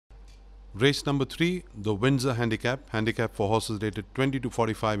Race number 3, the Windsor Handicap. Handicap for horses rated 20 to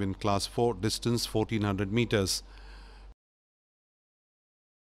 45 in Class 4, distance 1400 meters.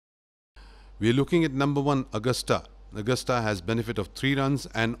 We are looking at number 1, Augusta. Augusta has benefit of 3 runs,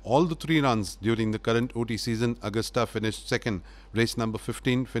 and all the 3 runs during the current OT season, Augusta finished second. Race number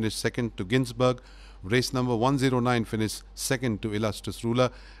 15 finished second to Ginsburg. Race number 109 finished second to Illustrious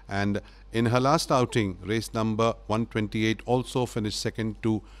Ruler, and in her last outing, race number 128 also finished second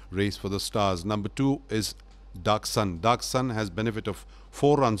to Race for the Stars. Number 2 is Dark Sun. Dark Sun has benefit of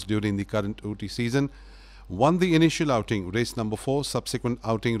 4 runs during the current OT season. Won the initial outing, race number 4. Subsequent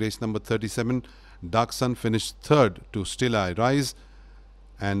outing, race number 37. Dark Sun finished third to Still I Rise,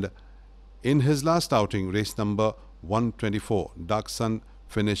 and in his last outing, race number 124, Dark Sun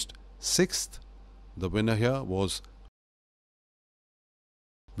finished 6th. The winner here was...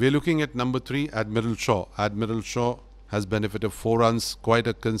 We are looking at number 3, Admiral Shaw. Admiral Shaw has benefit of 4 runs. Quite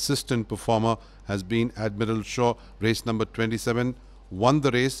a consistent performer has been Admiral Shaw. Race number 27, won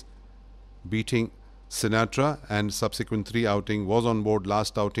the race, beating Sinatra, and subsequent 3 outing was on board.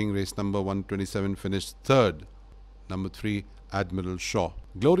 Last outing, race number 127, finished third. Number 3, Admiral Shaw.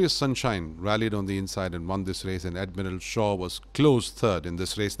 Glorious Sunshine rallied on the inside and won this race, and Admiral Shaw was close third in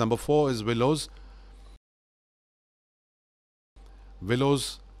this race. Number 4 is Willows.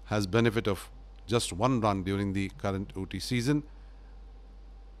 Willows has benefit of just 1 run during the current OT season.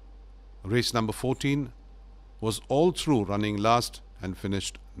 Race number 14 was all through running last and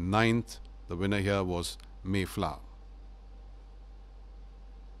finished 9th. The winner here was Mayflower.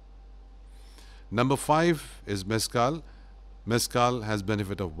 Number 5 is Mescal. Mescal has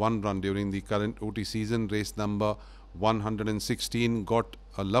benefit of 1 run during the current OT season. Race number 116 got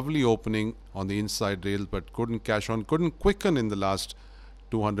a lovely opening on the inside rail, but couldn't cash on, couldn't quicken in the last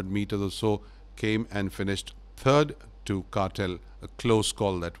 200 meters or so. Came and finished third to Cartel. A close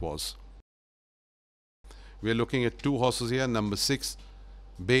call that was. We are looking at 2 horses here. Number 6,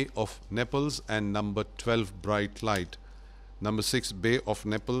 Bay of Naples, and number 12, Bright Light. Number 6, Bay of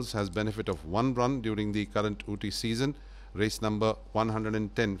Naples has benefit of 1 run during the current OT season. Race number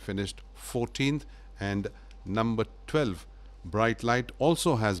 110 finished 14th, and number 12, Bright Light,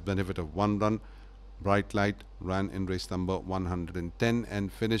 also has benefit of 1 run. Bright Light ran in race number 110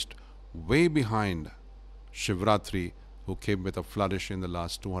 and finished way behind Shivratri, who came with a flourish in the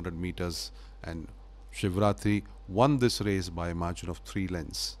last 200 meters, and Shivratri won this race by a margin of 3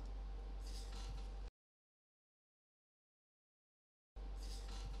 lengths.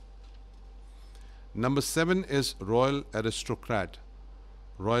 Number 7 is Royal Aristocrat.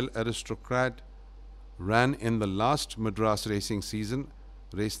 Royal Aristocrat ran in the last Madras racing season.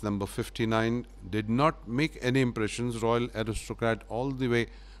 Race number 59 did not make any impressions. Royal Aristocrat all the way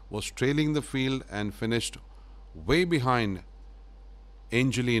was trailing the field and finished way behind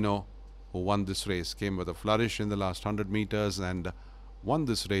Angelino, who won this race. Came with a flourish in the last 100 meters and won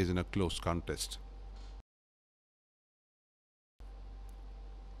this race in a close contest.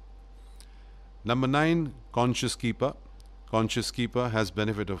 Number 9, Conscious Keeper. Conscious Keeper has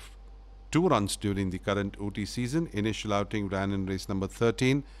benefit of 2 runs during the current OT season. Initial outing ran in race number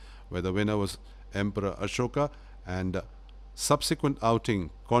 13, where the winner was Emperor Ashoka, and subsequent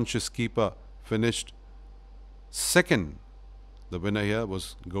outing, Conscious Keeper finished second. The winner here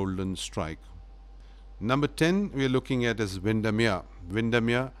was Golden Strike. Number 10 we are looking at is Windermere.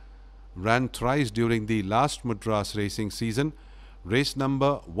 Windermere ran thrice during the last Madras racing season. Race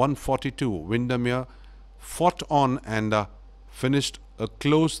number 142, Windermere fought on and finished a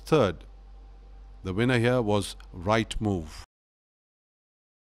close third. The winner here was Right Move.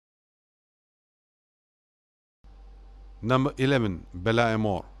 Number 11, Bella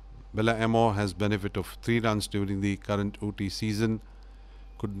Amor. Bella Amor has benefit of 3 runs during the current OT season.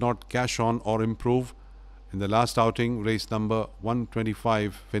 Could not cash on or improve. In the last outing, race number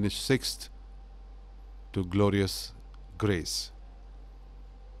 125 finished 6th to Glorious Grace.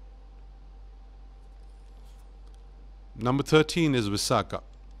 Number 13 is Visakha.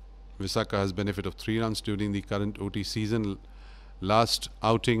 Visakha has benefit of 3 runs during the current OT season. Last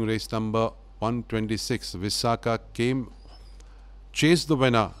outing, race number 126, Visakha chased the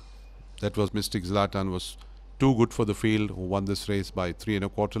winner. That was Mystic Zlatan, was too good for the field, who won this race by 3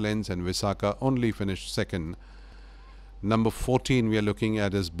 1/4 lengths, and Visakha only finished second. Number 14 we are looking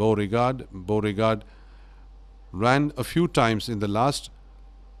at is Beauregard. Beauregard ran a few times in the last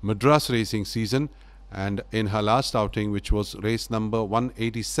Madras racing season, and in her last outing, which was race number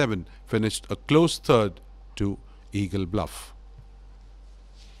 187, finished a close third to Eagle Bluff.